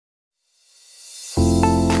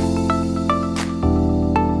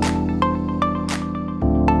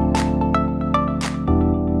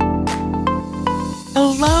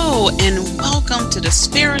Welcome to the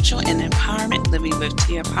Spiritual and Empowerment Living with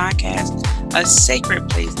Tia podcast, a sacred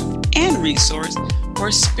place and resource for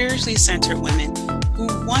spiritually centered women who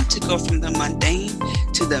want to go from the mundane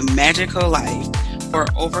to the magical life, for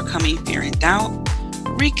overcoming fear and doubt,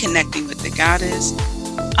 reconnecting with the goddess,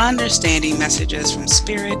 understanding messages from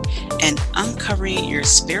spirit, and uncovering your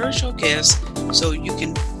spiritual gifts so you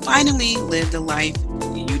can finally live the life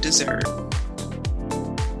you deserve.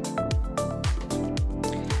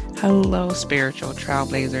 Hello, spiritual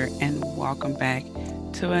trailblazer, and welcome back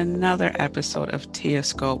to another episode of Tia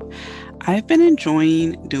Scope. I've been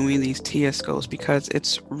enjoying doing these Tia Scopes because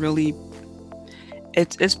it's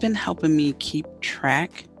been helping me keep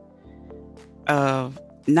track of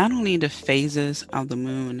not only the phases of the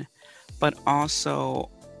moon, but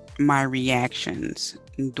also my reactions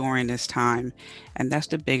during this time. And that's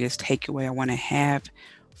the biggest takeaway I want to have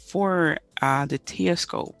for the Tia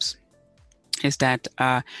Scopes, is that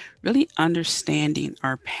really understanding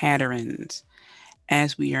our patterns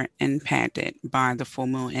as we are impacted by the full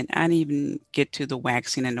moon. And I didn't even get to the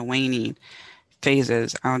waxing and the waning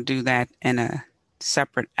phases. I'll do that in a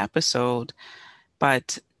separate episode.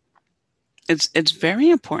 But it's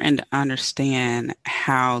very important to understand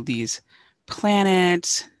how these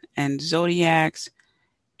planets and zodiacs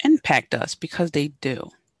impact us, because they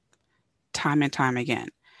do, time and time again.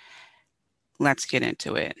 Let's get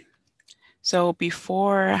into it. So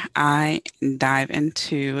before I dive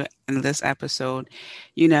into this episode,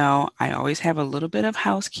 I always have a little bit of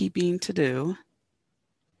housekeeping to do.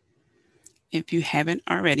 If you haven't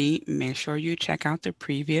already, make sure you check out the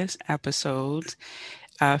previous episodes.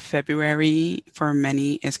 February, for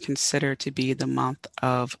many, is considered to be the month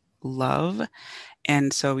of love.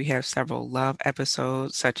 And so we have several love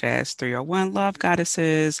episodes, such as 301 Love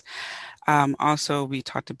Goddesses. Also, we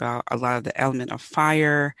talked about a lot of the element of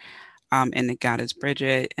fire in the Goddess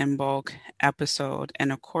Bridget in bulk episode.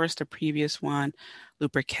 And of course, the previous one,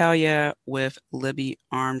 Lupercalia with Libby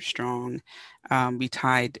Armstrong. We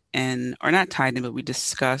tied in, or not tied in, but we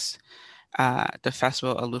discussed the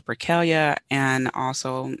festival of Lupercalia and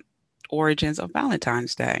also origins of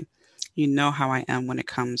Valentine's Day. You know how I am when it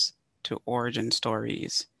comes to origin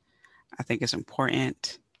stories. I think it's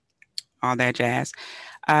important, all that jazz.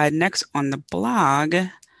 Next on the blog,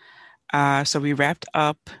 so we wrapped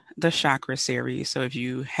up the chakra series. So if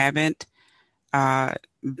you haven't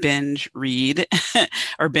binge read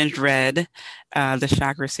or binge read the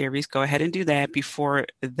chakra series, go ahead and do that. Before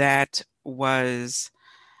that was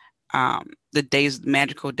the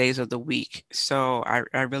magical days of the week. So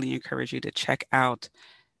I really encourage you to check out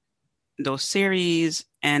those series.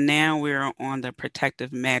 And now we're on the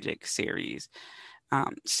Protective Magic series.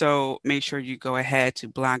 So make sure you go ahead to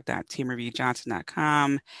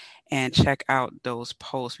blog.tmariejohnson.com and check out those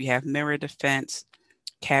posts. We have Mirror Defense,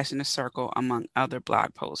 Cast in the Circle, among other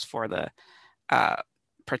blog posts for the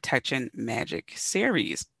Protection Magic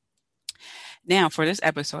series. Now, for this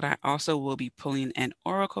episode, I also will be pulling an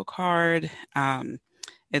oracle card.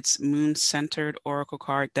 It's moon-centered oracle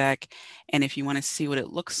card deck. And if you want to see what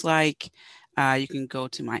it looks like, you can go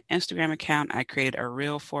to my Instagram account. I created a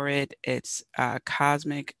reel for it. It's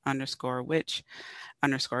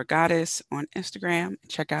cosmic_witch_goddess on Instagram.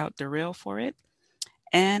 Check out the reel for it.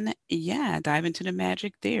 And dive into the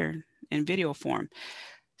magic there in video form.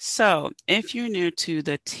 So if you're new to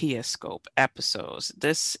the Tia Scope episodes,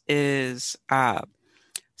 this is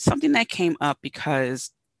something that came up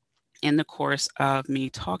because in the course of me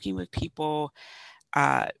talking with people,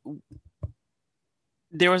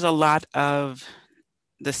 there was a lot of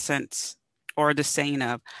the sense or the saying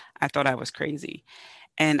of, I thought I was crazy.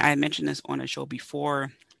 And I mentioned this on a show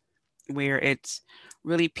before, where it's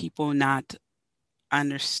really people not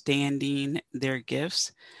understanding their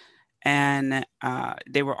gifts. And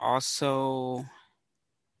they were also,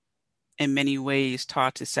 in many ways,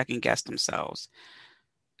 taught to second guess themselves.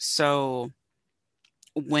 So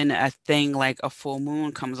when a thing like a full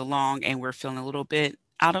moon comes along and we're feeling a little bit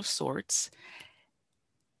out of sorts,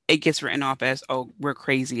 it gets written off as, oh, we're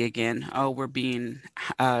crazy again. Oh, we're being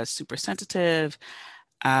super sensitive.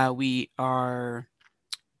 We are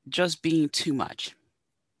just being too much,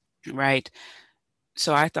 right?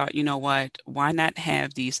 So I thought, you know what? Why not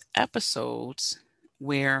have these episodes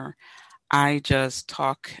where I just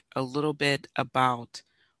talk a little bit about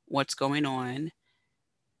what's going on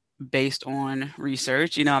based on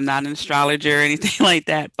research. I'm not an astrologer or anything like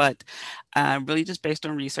that, but really just based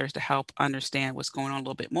on research to help understand what's going on a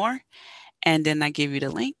little bit more. And then I give you the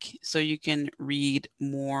link so you can read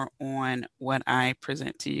more on what I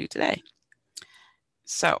present to you today.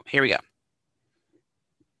 So here we go.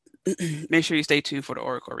 Make sure you stay tuned for the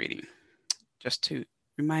oracle reading. Just to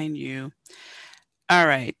remind you, All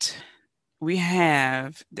right. We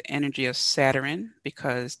have the energy of Saturn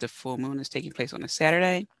because the full moon is taking place on a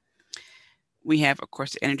Saturday. We have, of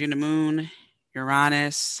course, the energy of the moon,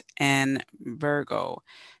 Uranus, and Virgo.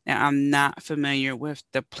 Now, I'm not familiar with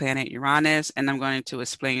the planet Uranus, and I'm going to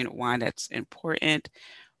explain why that's important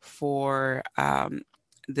for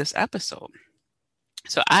this episode.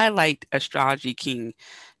 So, I like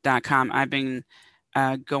astrologyking.com. I've been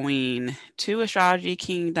going to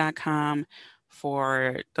astrologyking.com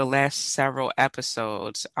for the last several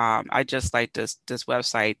episodes. I just like this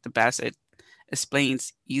website the best. It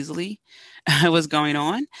explains easily what's going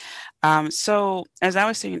on. So as I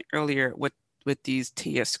was saying earlier with these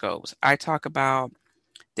telescopes, I talk about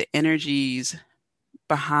the energies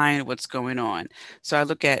behind what's going on. So I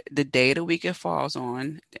look at the day of the week it falls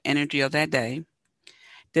on, the energy of that day.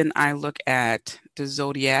 Then I look at the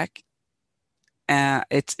zodiac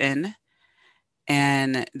it's in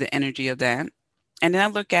and the energy of that. And then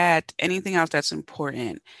I look at anything else that's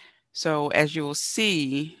important. So as you will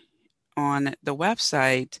see on the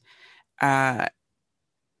website, uh,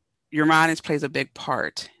 Uranus plays a big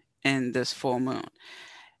part in this full moon.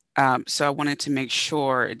 So I wanted to make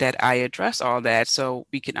sure that I address all that so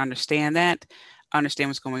we can understand that,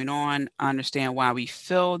 understand what's going on, understand why we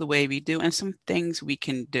feel the way we do, and some things we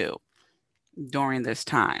can do during this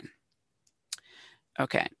time.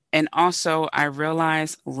 Okay. And also, I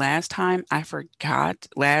realized last telescope,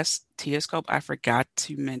 I forgot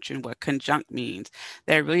to mention what conjunct means.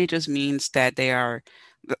 That really just means that they are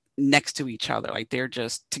next to each other, like they're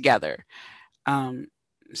just together. Um,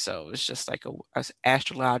 so it's just like a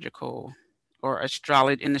astrological or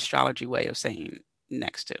astrology an astrology way of saying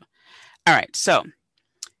next to. All right, so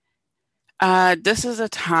this is a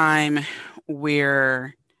time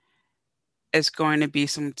where it's going to be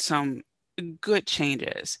some good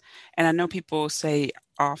changes, and I know people say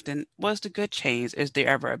often, "What's the good change? Is there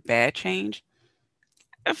ever a bad change?"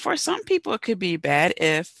 For some people, it could be bad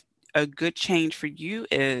if a good change for you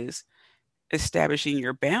is establishing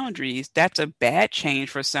your boundaries. That's a bad change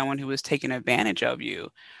for someone who was taking advantage of you,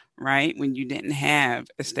 right? When you didn't have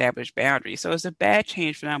established boundaries. So it's a bad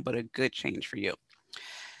change for them, but a good change for you.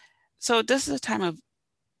 So this is a time of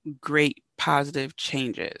great positive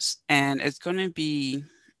changes, and it's going to be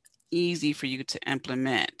easy for you to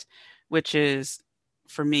implement, which is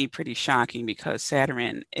for me pretty shocking because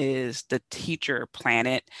Saturn is the teacher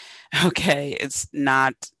planet. Okay, it's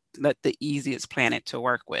not the easiest planet to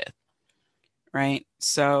work with, right?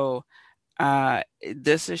 So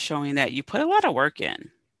this is showing that you put a lot of work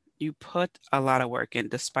in. You put a lot of work in,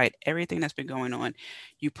 despite everything that's been going on.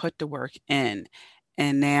 You put the work in,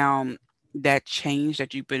 and now that change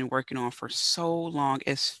that you've been working on for so long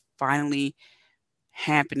is finally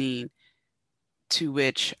happening, to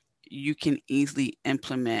which you can easily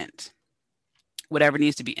implement whatever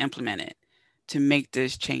needs to be implemented to make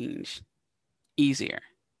this change easier,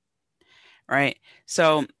 right?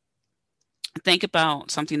 So think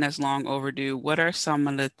about something that's long overdue. What are some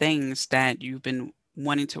of the things that you've been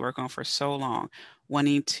wanting to work on for so long,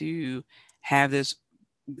 wanting to have this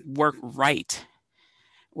work right?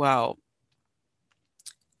 Well,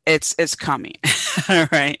 it's coming. All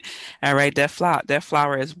right. All right. That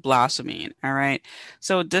flower is blossoming. All right.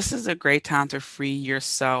 So this is a great time to free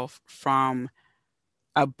yourself from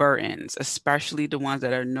burdens, especially the ones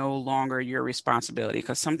that are no longer your responsibility.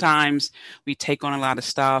 Because sometimes we take on a lot of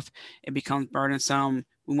stuff, it becomes burdensome.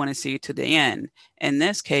 We want to see it to the end. In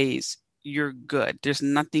this case, you're good. There's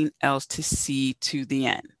nothing else to see to the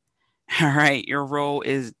end. All right, your role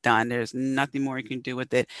is done. There's nothing more you can do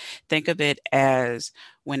with it. Think of it as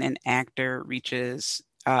when an actor reaches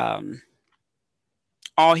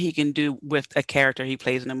all he can do with a character he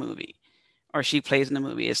plays in a movie or she plays in the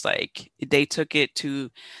movie. It's like they took it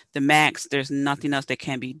to the max. There's nothing else that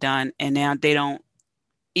can be done. And now they don't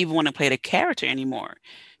even want to play the character anymore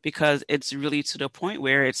because it's really to the point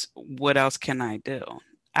where it's what else can I do?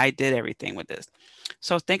 I did everything with this.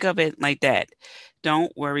 So think of it like that.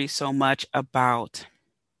 Don't worry so much about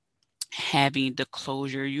having the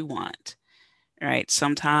closure you want, right?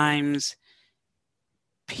 Sometimes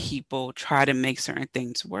people try to make certain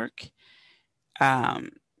things work.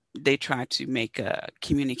 Um, they try to make a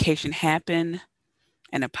communication happen,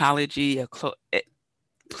 an apology,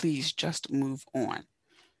 please just move on.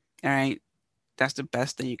 All right. That's the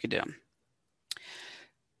best thing you could do.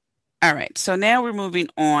 All right. So now we're moving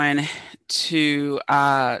on to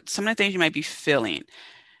some of the things you might be feeling.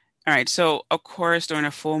 All right. So, of course, during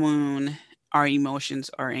a full moon, our emotions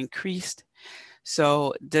are increased.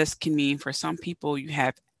 So, this can mean for some people you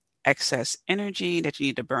have excess energy that you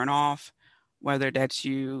need to burn off, whether that's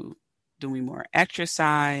you doing more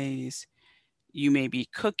exercise, You may be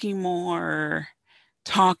cooking more,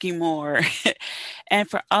 talking more. And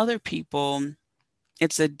for other people,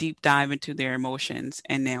 it's a deep dive into their emotions.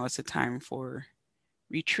 And now it's a time for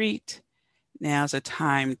retreat. Now's a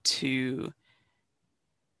time to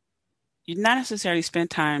you not necessarily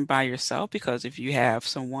spend time by yourself, because if you have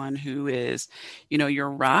someone who is, your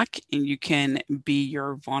rock, and you can be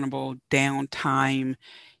your vulnerable downtime,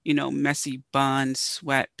 messy bun,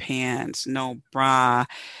 sweatpants, no bra,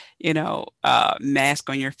 mask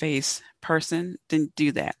on your face person, then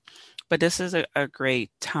do that. But this is a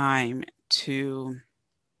great time to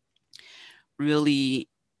really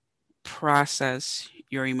process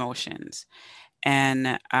your emotions.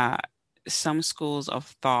 And some schools of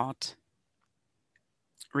thought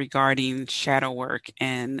regarding shadow work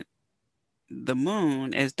and the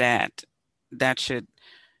moon is that that should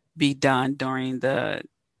be done during the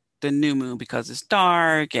new moon, because it's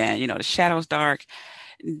dark and the shadow's dark.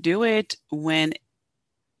 Do it when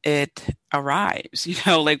it arrives,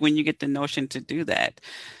 like when you get the notion to do that.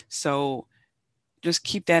 So just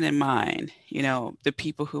keep that in mind. The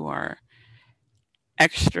people who are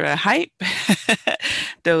extra hype,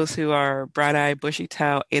 those who are bright-eyed,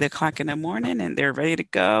 bushy-tailed, 8 o'clock in the morning, and they're ready to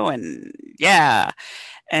go, and yeah.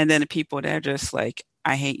 And then the people that are just like,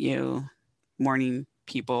 I hate you, morning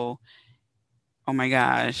people. Oh my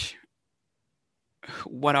gosh,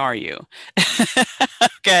 what are you?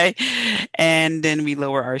 Okay. And then we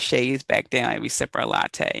lower our shades back down and we sip our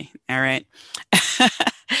latte. All right.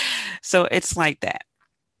 So it's like that.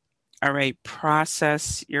 All right.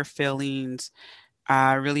 Process your feelings.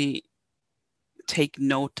 Really take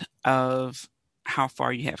note of how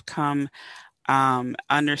far you have come.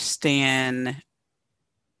 Understand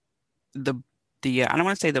the I don't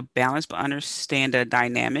want to say the balance, but understand the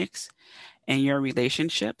dynamics in your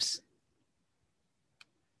relationships.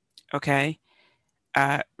 Okay.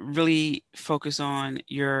 Really focus on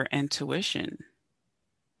your intuition.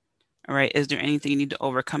 All right. Is there anything you need to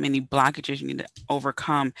overcome, any blockages you need to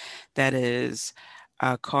overcome that is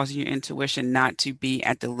causing your intuition not to be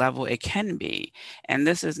at the level it can be? And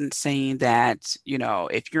this isn't saying that,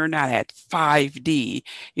 if you're not at 5D,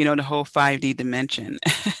 the whole 5D dimension,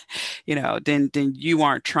 then you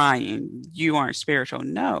aren't trying, you aren't spiritual.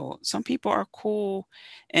 No, some people are cool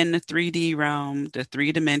in the 3D realm, the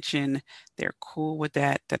three dimension. They're cool with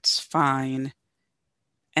that. That's fine.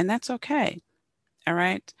 And that's okay. All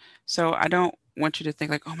right. So I don't want you to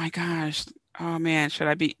think like, oh my gosh, oh man, should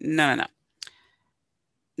I be? No, no,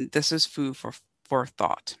 no. This is food for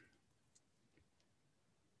thought.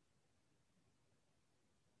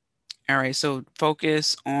 All right. So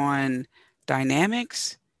focus on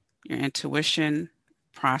dynamics, your intuition,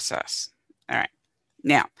 process. All right.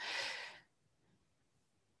 Now,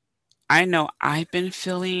 I know I've been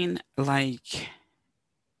feeling like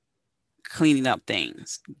cleaning up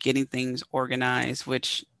things, getting things organized,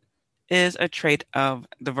 which is a trait of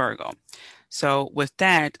the Virgo. So with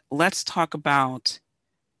that, let's talk about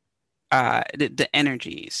the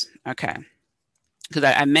energies. Okay. Because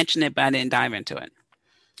I mentioned it, but I didn't dive into it.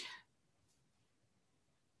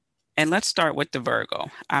 And let's start with the Virgo.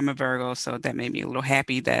 I'm a Virgo, so that made me a little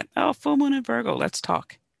happy that, oh, full moon in Virgo, let's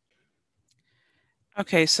talk.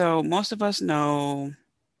 Okay, so most of us know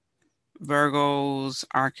Virgos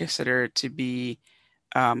are considered to be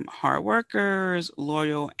hard workers,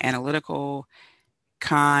 loyal, analytical,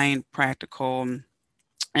 kind, practical.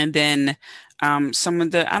 And then some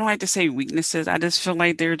of the, I don't like to say weaknesses, I just feel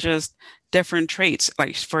like they're just different traits.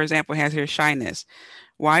 Like, for example, has here shyness.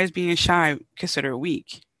 Why is being shy considered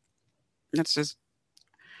weak? That's just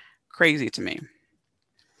crazy to me.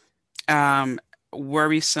 Um,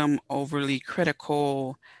 Worrisome, overly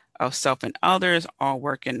critical of self and others, all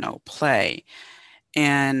work and no play.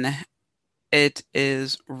 And it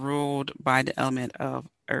is ruled by the element of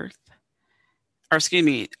earth, or excuse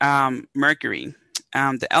me, Mercury.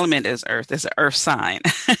 The element is earth, it's an earth sign.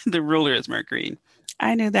 The ruler is Mercury.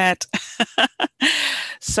 I knew that.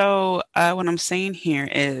 So, what I'm saying here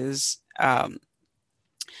is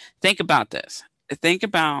think about this. Think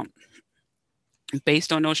about,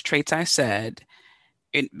 based on those traits I said,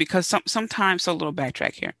 because sometimes, so a little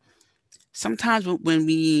backtrack here. Sometimes when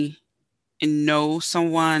we know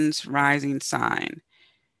someone's rising sign,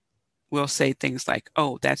 we'll say things like,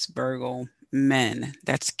 oh, that's Virgo men,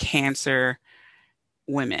 that's Cancer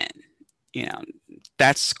women, you know,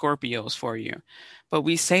 that's Scorpios for you. But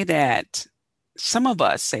we say that, some of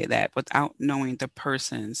us say that without knowing the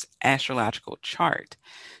person's astrological chart.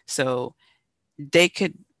 So they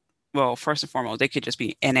could, well, first and foremost, they could just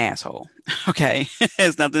be an asshole. Okay. It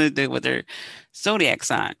has nothing to do with their zodiac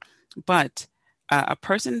sign. But A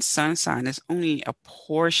person's sun sign is only a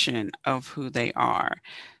portion of who they are.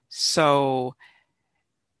 So,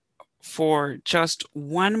 for just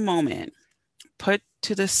one moment, put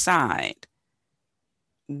to the side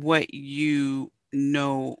what you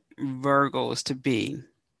know Virgos to be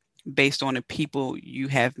based on the people you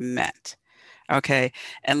have met. Okay.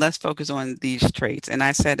 And let's focus on these traits. And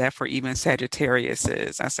I said that for even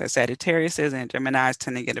Sagittariuses. I said Sagittariuses and Geminis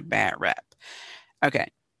tend to get a bad rep.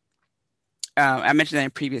 Okay. I mentioned that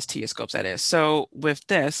in previous telescopes, that is. So with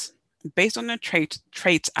this, based on the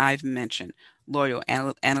traits I've mentioned, loyal,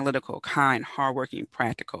 analytical, kind, hardworking,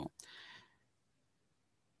 practical,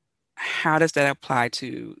 how does that apply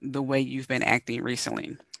to the way you've been acting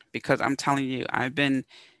recently? Because I'm telling you, I've been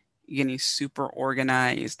getting super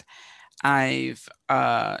organized. I've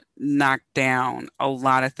knocked down a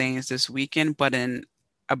lot of things this weekend, but in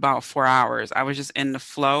about 4 hours, I was just in the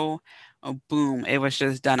flow. Oh, boom, it was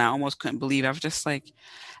just done. I almost couldn't believe it. I was just like,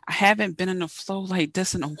 I haven't been in the flow like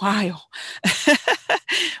this in a while.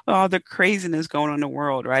 With all the craziness going on in the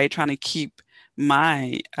world, right? Trying to keep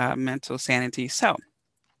my mental sanity. So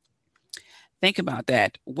think about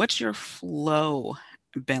that. What's your flow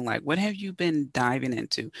been like? What have you been diving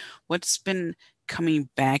into? What's been coming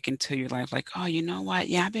back into your life? Like, oh, you know what?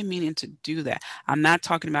 Yeah, I've been meaning to do that. I'm not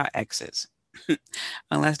talking about exes,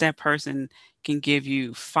 unless that person can give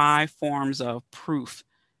you five forms of proof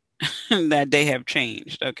that they have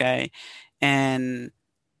changed. Okay. And,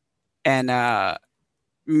 and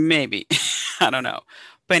maybe, I don't know.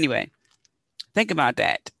 But anyway, think about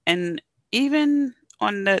that. And even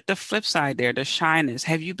on the flip side there, the shyness,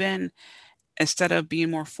 have you been, instead of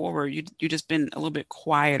being more forward, you just been a little bit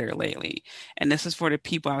quieter lately? And this is for the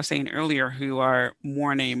people I was saying earlier who are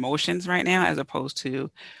more in their emotions right now as opposed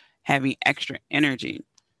to having extra energy.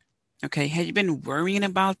 Okay, have you been worrying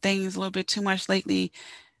about things a little bit too much lately?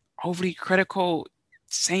 Overly critical,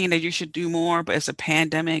 saying that you should do more, but it's a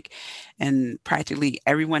pandemic and practically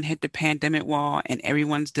everyone hit the pandemic wall and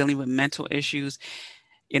everyone's dealing with mental issues,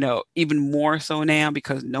 even more so now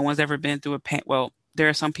because no one's ever been through well, there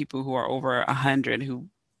are some people who are over 100 who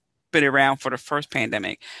been around for the first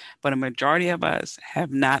pandemic, but a majority of us have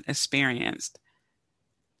not experienced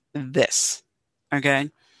this. Okay.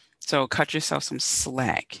 So cut yourself some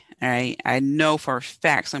slack. All right. I know for a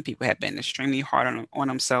fact some people have been extremely hard on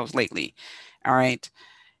themselves lately. All right.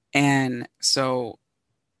 And so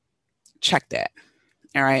check that.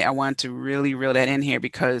 All right. I want to really reel that in here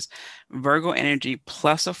because Virgo energy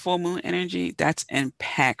plus a full moon energy, that's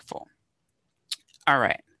impactful. All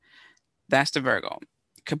right. That's the Virgo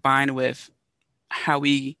combined with how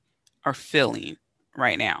we are feeling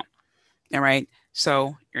right now. All right.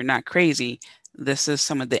 So you're not crazy. This is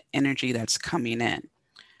some of the energy that's coming in.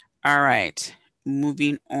 All right.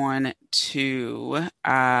 Moving on to,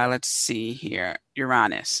 let's see here,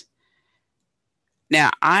 Uranus.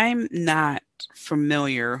 Now, I'm not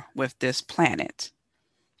familiar with this planet.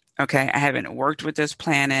 Okay. I haven't worked with this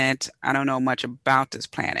planet. I don't know much about this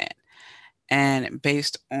planet. And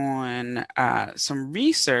based on some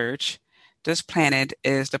research, this planet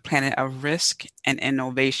is the planet of risk and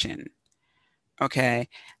innovation. Okay,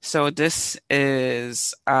 so this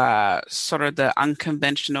is sort of the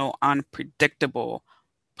unconventional, unpredictable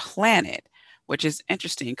planet, which is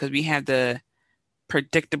interesting because we have the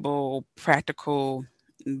predictable, practical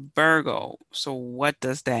Virgo. So, what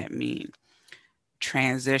does that mean?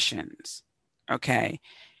 Transitions. Okay,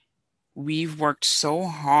 we've worked so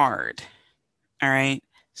hard, all right,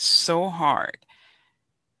 so hard.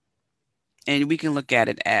 And we can look at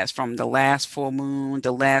it as from the last full moon,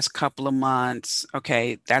 the last couple of months.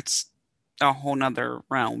 Okay, that's a whole nother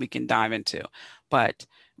realm we can dive into. But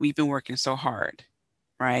we've been working so hard,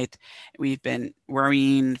 right? We've been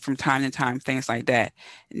worrying from time to time, things like that.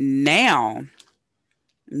 Now,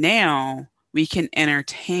 now we can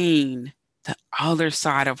entertain the other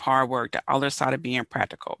side of hard work, the other side of being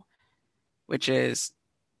practical, which is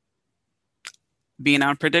being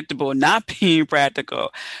unpredictable, not being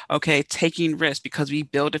practical. Okay, taking risks because we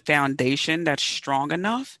build a foundation that's strong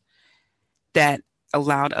enough that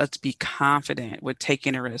allowed us to be confident with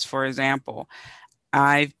taking a risk. For example,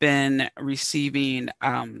 I've been receiving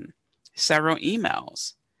several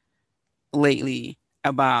emails lately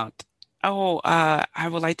about, oh, I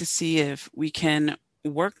would like to see if we can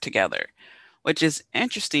work together, which is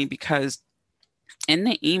interesting because in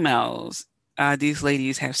the emails these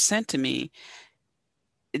ladies have sent to me,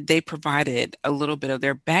 they provided a little bit of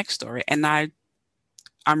their backstory, and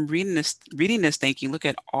I'm reading this thinking, look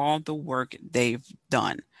at all the work they've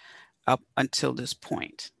done up until this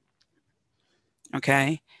point.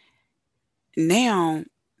 Okay. Now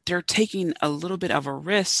they're taking a little bit of a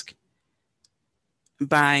risk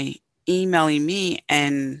by emailing me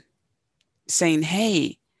and saying,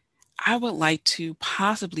 hey, I would like to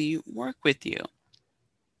possibly work with you.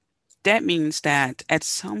 That means that at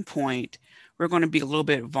some point, we're going to be a little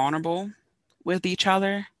bit vulnerable with each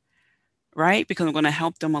other, right? Because I'm going to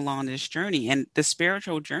help them along this journey. And the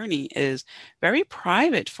spiritual journey is very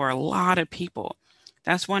private for a lot of people.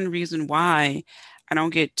 That's one reason why I don't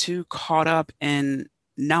get too caught up in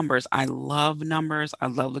numbers. I love numbers. I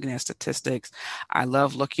love looking at statistics. I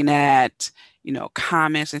love looking at,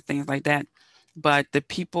 comments and things like that. But the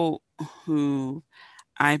people who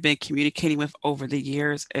I've been communicating with over the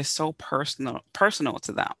years is so personal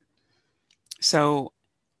to them. So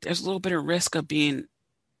there's a little bit of risk of being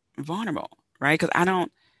vulnerable, right? Because I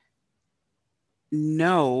don't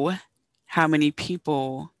know how many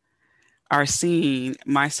people are seeing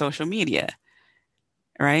my social media,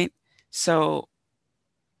 right? So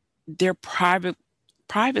they're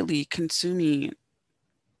privately consuming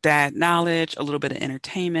that knowledge, a little bit of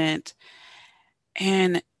entertainment,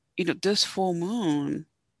 and this full moon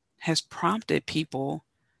has prompted people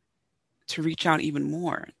to reach out even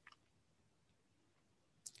more.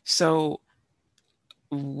 So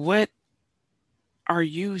what are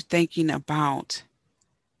you thinking about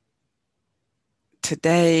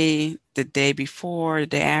today, the day before, the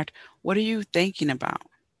day after? What are you thinking about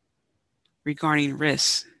regarding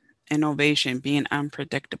risks, innovation, being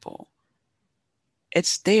unpredictable?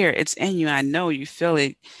 It's there, it's in you. I know you feel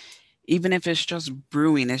it, even if it's just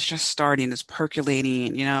brewing, it's just starting, it's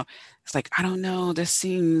percolating, it's like, I don't know, this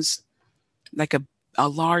seems like a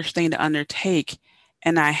large thing to undertake.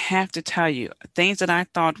 And I have to tell you, things that I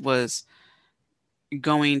thought was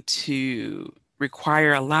going to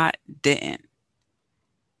require a lot didn't.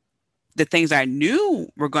 The things I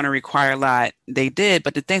knew were going to require a lot, they did,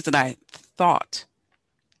 but the things that I thought,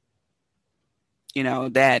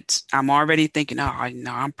 that I'm already thinking, oh,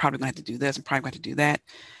 no, I'm probably going to have to do this, I'm probably going to have to do that.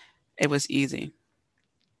 It was easy,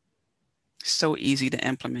 so easy to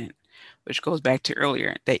implement, which goes back to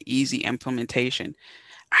earlier, that easy implementation.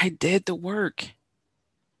 I did the work.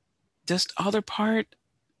 This other part,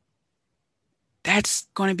 that's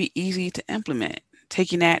going to be easy to implement.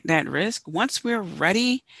 Taking that risk, once we're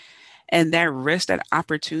ready and that risk, that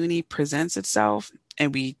opportunity presents itself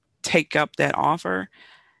and we take up that offer,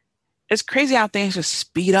 it's crazy how things just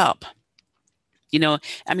speed up. I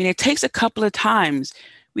mean, it takes a couple of times.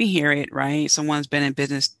 We hear it, right? Someone's been in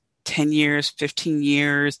business 10 years, 15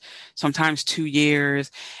 years, sometimes 2 years,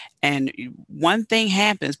 and one thing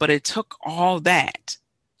happens, but it took all of that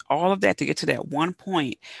to get to that one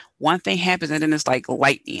point. One thing happens, and then it's like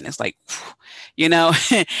lightning. It's like, you know,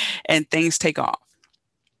 and things take off.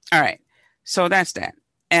 All right. So that's that.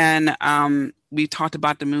 And we talked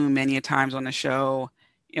about the moon many a times on the show.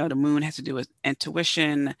 The moon has to do with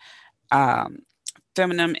intuition, um,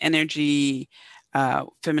 feminine energy,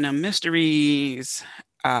 feminine mysteries,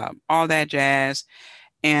 all that jazz.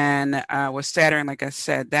 And with Saturn, like I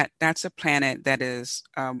said, that's a planet that is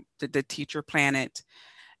the teacher planet.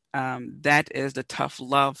 That is the tough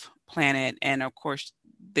love planet. And of course,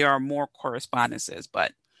 there are more correspondences,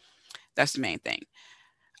 but that's the main thing.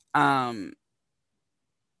 Um,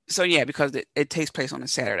 so yeah, because it takes place on a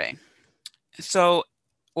Saturday. So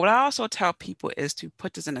what I also tell people is to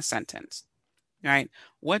put this in a sentence, right?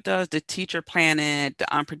 What does the teacher planet,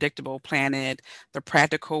 the unpredictable planet, the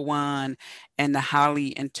practical one, and the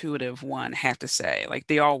highly intuitive one have to say? Like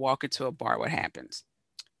they all walk into a bar, what happens?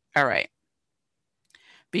 All right.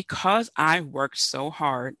 Because I worked so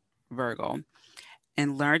hard, Virgo,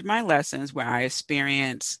 and learned my lessons where I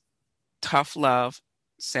experienced tough love,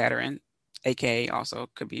 Saturn, aka also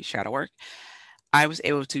could be shadow work, I was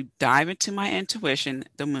able to dive into my intuition,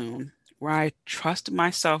 the moon, where I trusted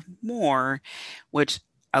myself more, which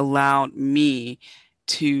allowed me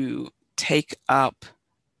to take up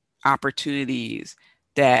opportunities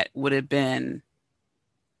that would have been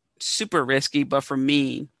super risky, but for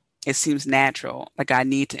me, it seems natural. Like I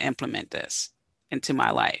need to implement this into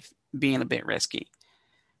my life, being a bit risky.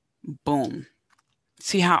 Boom.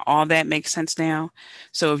 See how all that makes sense now?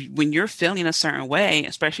 So when you're feeling a certain way,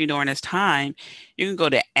 especially during this time, you can go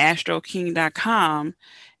to astroking.com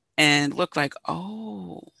and look like,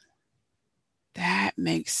 oh, that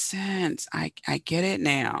makes sense. I get it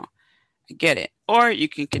now. I get it. Or you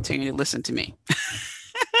can continue to listen to me.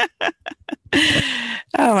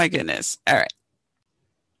 Oh my goodness. All right.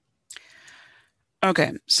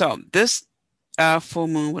 Okay. So this full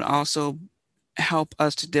moon would also help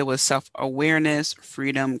us to deal with self-awareness,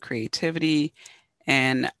 freedom, creativity.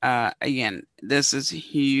 And again, this is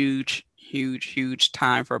huge, huge, huge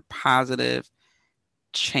time for positive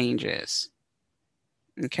changes.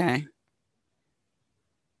 Okay.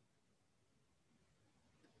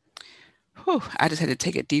 Whew, I just had to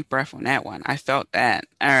take a deep breath on that one. I felt that.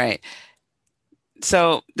 All right.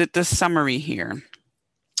 So the summary here,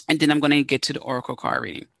 and then I'm going to get to the Oracle card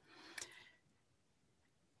reading.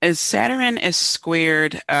 As Saturn is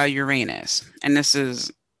squared Uranus, and this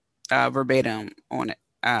is verbatim on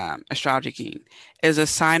Astrology King, is a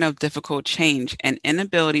sign of difficult change, an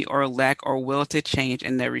inability or lack or will to change,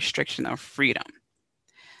 and the restriction of freedom.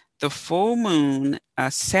 The full moon,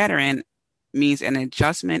 Saturn, means an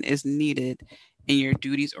adjustment is needed in your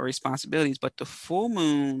duties or responsibilities, but the full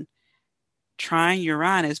moon trine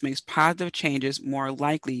Uranus makes positive changes more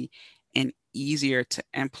likely and easier to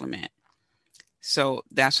implement. So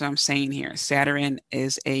that's what I'm saying here. Saturn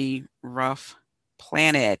is a rough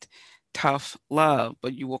planet, tough love,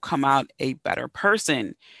 but you will come out a better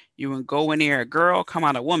person. You will go in there a girl, come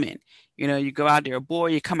out a woman. You know, you go out there a boy,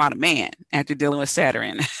 you come out a man after dealing with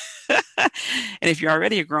Saturn. And if you're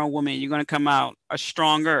already a grown woman, you're going to come out a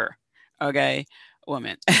stronger, okay,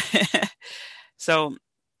 woman. So,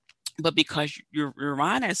 but because your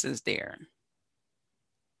Uranus is there,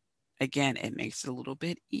 again, it makes it a little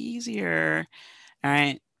bit easier. All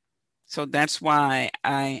right. So that's why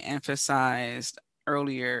I emphasized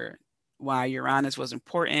earlier why Uranus was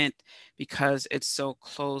important because it's so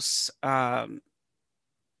close um,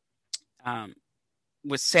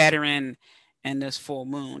 with Saturn and this full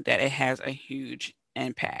moon that it has a huge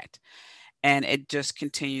impact. And it just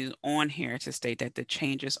continues on here to state that the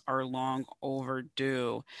changes are long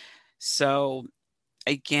overdue. So,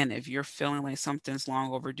 again, if you're feeling like something's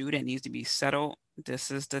long overdue that needs to be settled,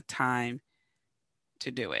 this is the time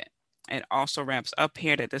to do it. It also wraps up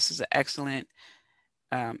here that this is an excellent.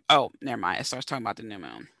 Oh, never mind. It starts talking about the new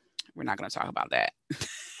moon. We're not going to talk about that.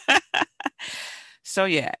 So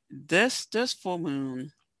yeah, this full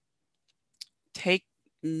moon, take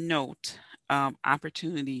note of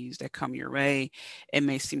opportunities that come your way. It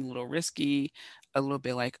may seem a little risky, a little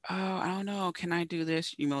bit like, oh, I don't know, can I do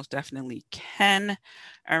this? You most definitely can.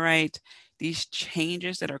 All right. These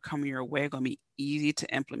changes that are coming your way are going to be easy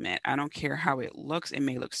to implement. I don't care how it looks. It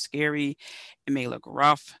may look scary, it may look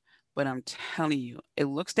rough, but I'm telling you, it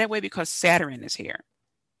looks that way because Saturn is here,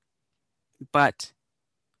 but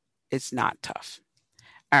it's not tough.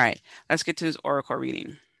 All right, let's get to this oracle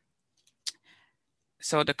reading.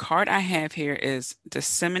 So the card I have here is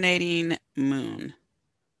Disseminating Moon,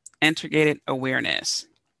 Integrated Awareness.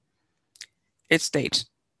 It states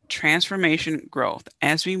transformation growth.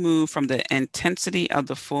 As we move from the intensity of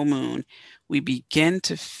the full moon, we begin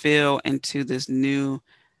to feel into this new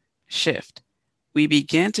shift. We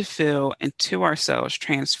begin to feel into ourselves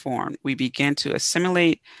transformed. We begin to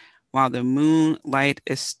assimilate while the moonlight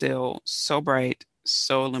is still so bright,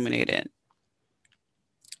 so illuminated.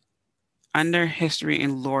 Under history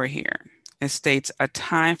and lore here, it states a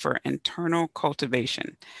time for internal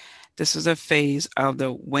cultivation. This is a phase of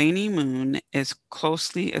the waning moon is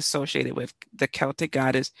closely associated with the Celtic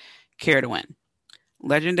goddess Cerridwen.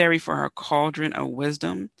 Legendary for her cauldron of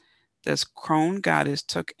wisdom, this crone goddess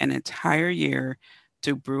took an entire year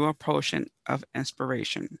to brew a potion of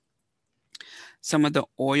inspiration. Some of the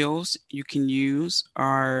oils you can use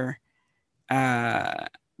are uh,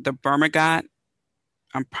 the Bermagot.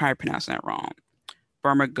 I'm probably pronouncing that wrong.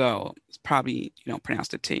 Bermago. It's probably you don't pronounce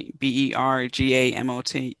the T.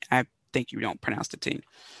 Bergamot. I think you don't pronounce the T.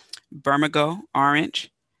 Bermago,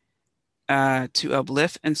 orange. To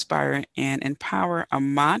uplift, inspire, and empower. A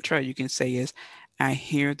mantra you can say is, I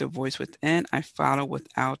hear the voice within. I follow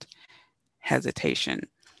without hesitation.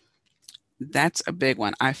 That's a big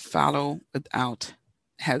one. I follow without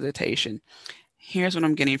hesitation. Here's what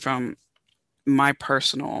I'm getting from my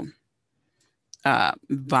personal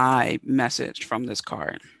vibe message from this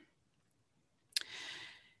card.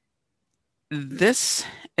 This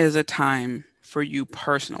is a time for you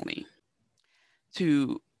personally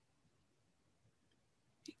to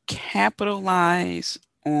capitalize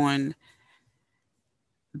on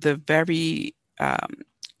the very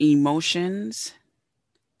emotions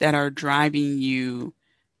that are driving you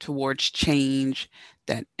towards change,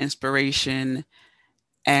 that inspiration,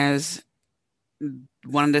 as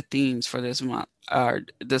one of the themes for this month, or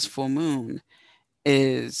this full moon,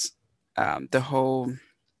 is the whole.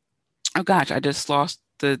 Oh gosh, I just lost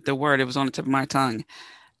the word. It was on the tip of my tongue.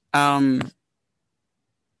 Um,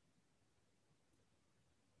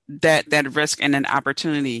 that risk and an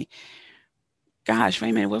opportunity. Gosh, wait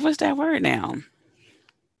a minute. What was that word now?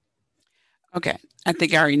 Okay, I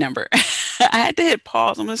think I remember. I had to hit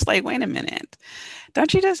pause. I'm just like, wait a minute.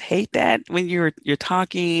 Don't you just hate that when you're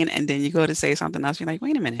talking and then you go to say something else? You're like,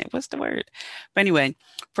 wait a minute, what's the word? But anyway,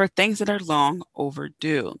 for things that are long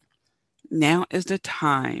overdue, now is the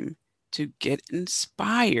time to get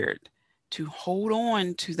inspired, to hold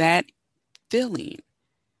on to that feeling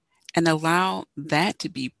and allow that to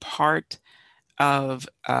be part of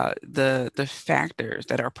the factors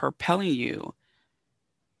that are propelling you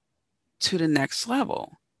to the next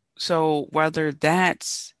level. So whether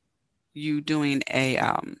that's you doing a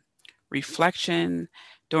reflection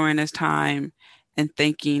during this time and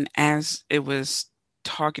thinking, as it was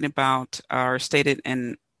talking about or stated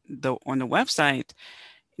in the on the website,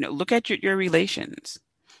 look at your relations.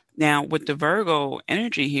 Now, with the Virgo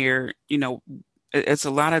energy here, it's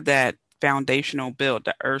a lot of that foundational build,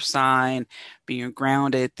 the earth sign, being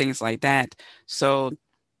grounded, things like that. So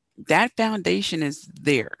that foundation is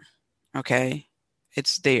there. Okay.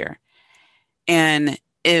 It's there. And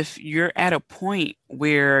if you're at a point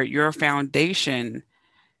where your foundation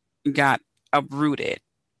got uprooted,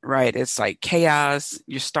 right? It's like chaos,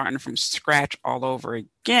 you're starting from scratch all over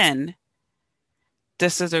again.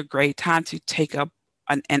 This is a great time to take up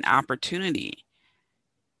an opportunity.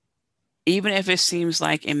 Even if it seems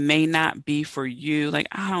like it may not be for you, like,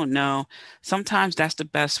 I don't know, sometimes that's the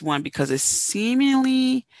best one because it's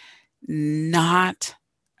seemingly not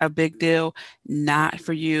a big deal, not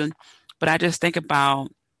for you. But I just think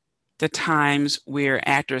about the times where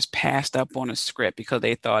actors passed up on a script because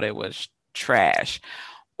they thought it was trash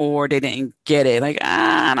or they didn't get it. Like,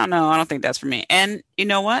 I don't know. I don't think that's for me. And you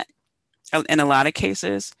know what? In a lot of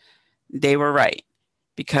cases, they were right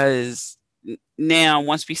because now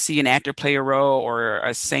once we see an actor play a role or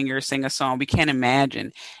a singer sing a song, we can't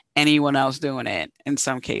imagine anyone else doing it in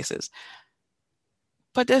some cases.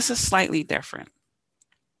 But this is slightly different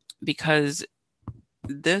because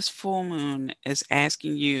this full moon is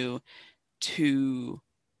asking you to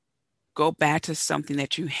go back to something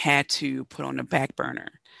that you had to put on the back burner,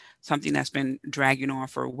 something that's been dragging on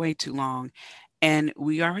for way too long. And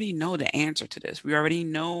we already know the answer to this. We already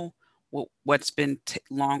know what's been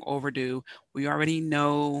long overdue. We already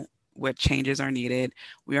know what changes are needed.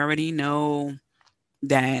 We already know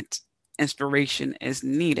that inspiration is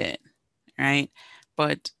needed, right?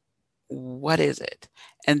 But what is it?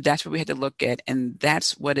 And that's what we had to look at. And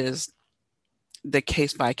that's what is the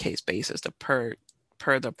case by case basis, the per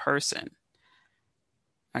the person.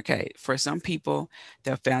 Okay, for some people,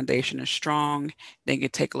 their foundation is strong, they can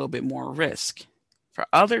take a little bit more risk. For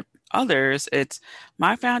others, it's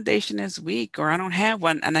my foundation is weak or I don't have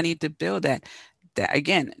one and I need to build that. That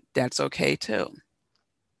again, that's okay too.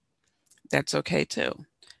 That's okay too.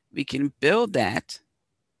 We can build that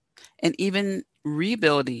and even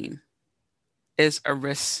rebuilding is a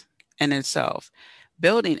risk in itself.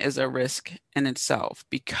 Building is a risk in itself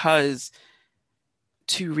because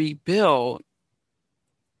to rebuild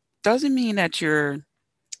doesn't mean that you're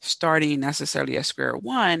starting necessarily at square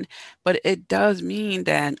one, but it does mean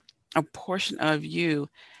that a portion of you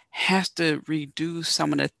has to reduce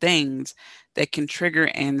some of the things that can trigger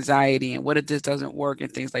anxiety and what if this doesn't work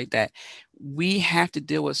and things like that. We have to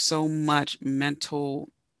deal with so much mental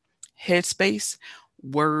headspace,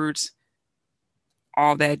 words,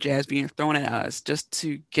 all that jazz being thrown at us just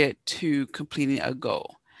to get to completing a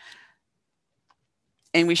goal.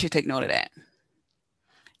 And we should take note of that.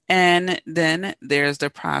 And then there's the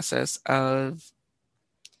process of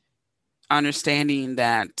understanding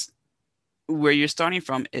that where you're starting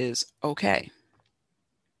from is okay.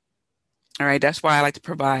 All right. That's why I like to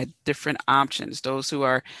provide different options. Those who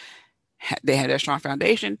are, they have their strong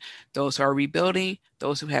foundation, those who are rebuilding,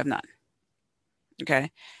 those who have none.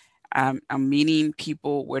 Okay. I'm meeting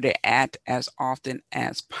people where they're at as often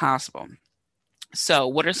as possible. So,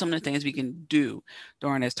 what are some of the things we can do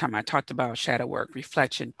during this time? I talked about shadow work,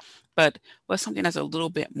 reflection, but what's something that's a little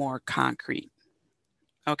bit more concrete?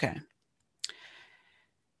 Okay.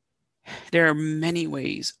 There are many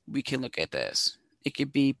ways we can look at this. It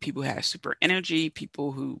could be people who have super energy,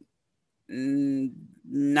 people who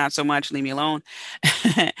not so much, leave me alone.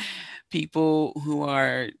 People who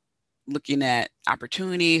are looking at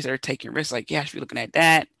opportunities or taking risks, like, yeah, I should be looking at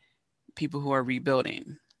that. People who are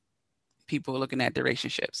rebuilding, people looking at their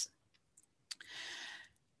relationships.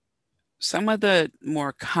 Some of the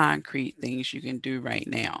more concrete things you can do right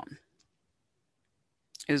now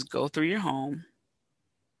is go through your home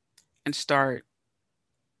and start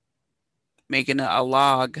making a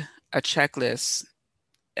log, a checklist,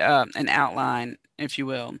 an outline, if you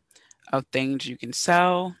will, of things you can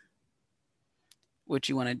sell, what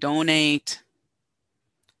you want to donate,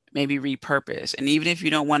 maybe repurpose. And even if you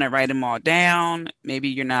don't want to write them all down, maybe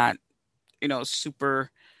you're not, super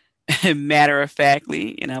matter of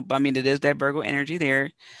factly, but I mean, it is that Virgo energy there.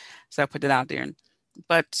 So I put that out there.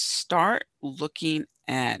 But start looking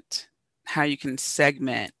at how you can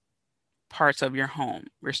segment parts of your home.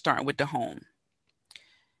 We're starting with the home.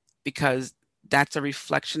 because that's a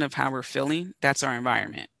reflection of how we're feeling. That's our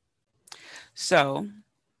environment. So,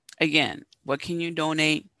 again, what can you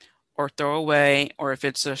donate or throw away? Or if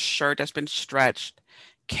it's a shirt that's been stretched,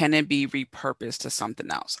 can it be repurposed to something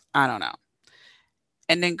else? I don't know.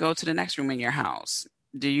 And then go to the next room in your house.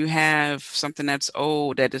 Do you have something that's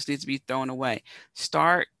old that just needs to be thrown away?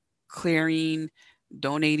 Start clearing,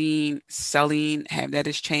 donating, selling, have that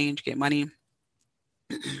exchange, get money.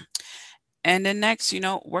 And then next,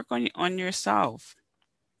 work on yourself.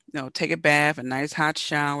 Take a bath, a nice hot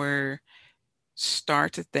shower.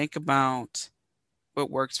 Start to think about what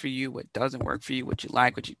works for you, what doesn't work for you, what you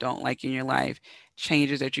like, what you don't like in your life,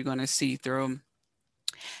 changes that you're going to see through. And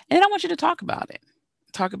then I want you to talk about it.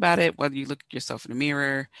 Talk about it, whether you look at yourself in the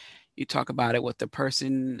mirror, you talk about it with the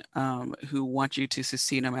person who wants you to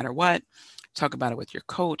succeed no matter what. Talk about it with your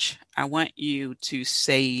coach. I want you to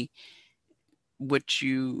say what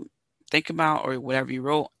you think about or whatever you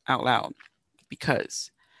wrote out loud,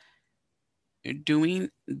 because doing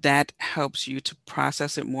that helps you to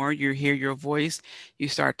process it more. You hear your voice, you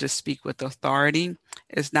start to speak with authority.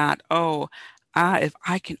 It's not, oh, if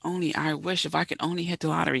I can only, I wish if I could only hit the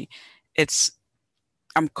lottery. It's,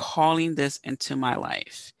 I'm calling this into my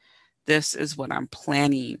life. This is what I'm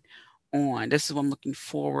planning on. This is what I'm looking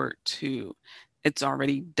forward to. It's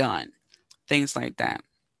already done. Things like that.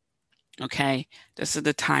 Okay. This is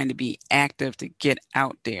the time to be active, to get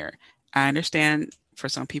out there. I understand for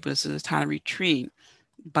some people this is a time to retreat,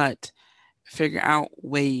 but figure out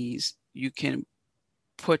ways you can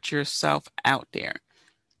put yourself out there.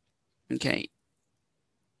 Okay.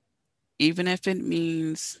 Even if it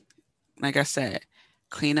means, like I said,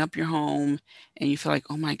 clean up your home and you feel like,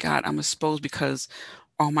 oh my God, I'm exposed because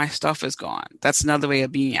all my stuff is gone. That's another way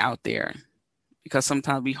of being out there, because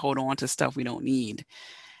sometimes we hold on to stuff we don't need.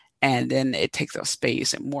 And then it takes up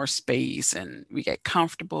space and more space and we get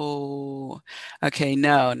comfortable. Okay,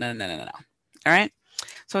 no, no, no, no, no. All right.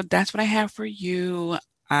 So that's what I have for you.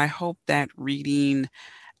 I hope that reading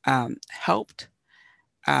helped.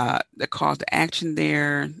 The call to action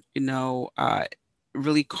there,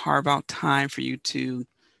 really carve out time for you to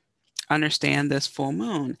understand this full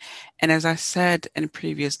moon. And as I said in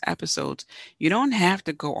previous episodes, you don't have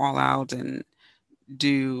to go all out and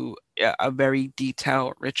do a very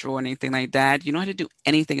detailed ritual or anything like that. You don't have to do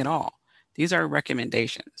anything at all. These are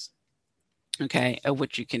recommendations, okay, of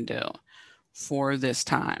what you can do for this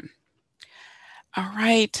time. All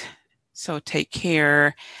right. So take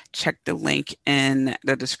care. Check the link in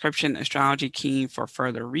the description, Astrology Key, for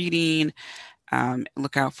further reading.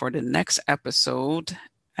 Look out for the next episode.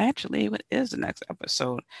 Actually, what is the next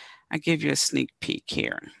episode? I give you a sneak peek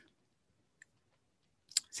here.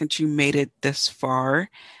 Since you made it this far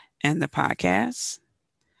in the podcast,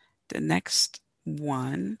 the next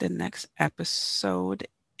episode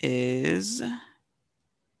is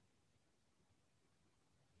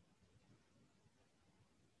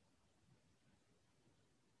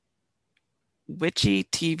Witchy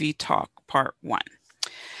TV Talk Part 1.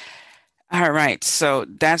 All right, so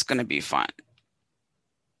that's going to be fun.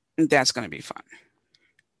 That's going to be fun.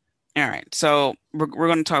 All right, so we're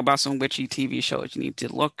going to talk about some witchy TV shows you need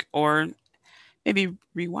to look or maybe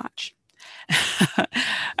rewatch.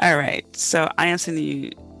 All right, so I am sending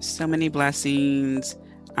you so many blessings.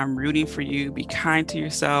 I'm rooting for you. Be kind to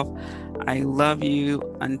yourself. I love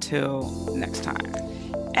you. Until next time.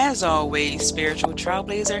 As always, Spiritual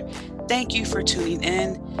Trailblazer, thank you for tuning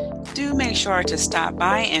in. Do make sure to stop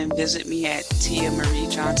by and visit me at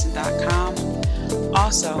tiamariejohnson.com.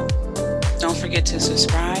 Also, don't forget to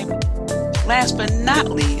subscribe. Last but not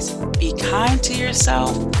least, be kind to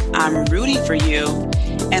yourself. I'm rooting for you,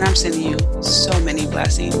 and I'm sending you so many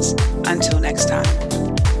blessings. Until next time.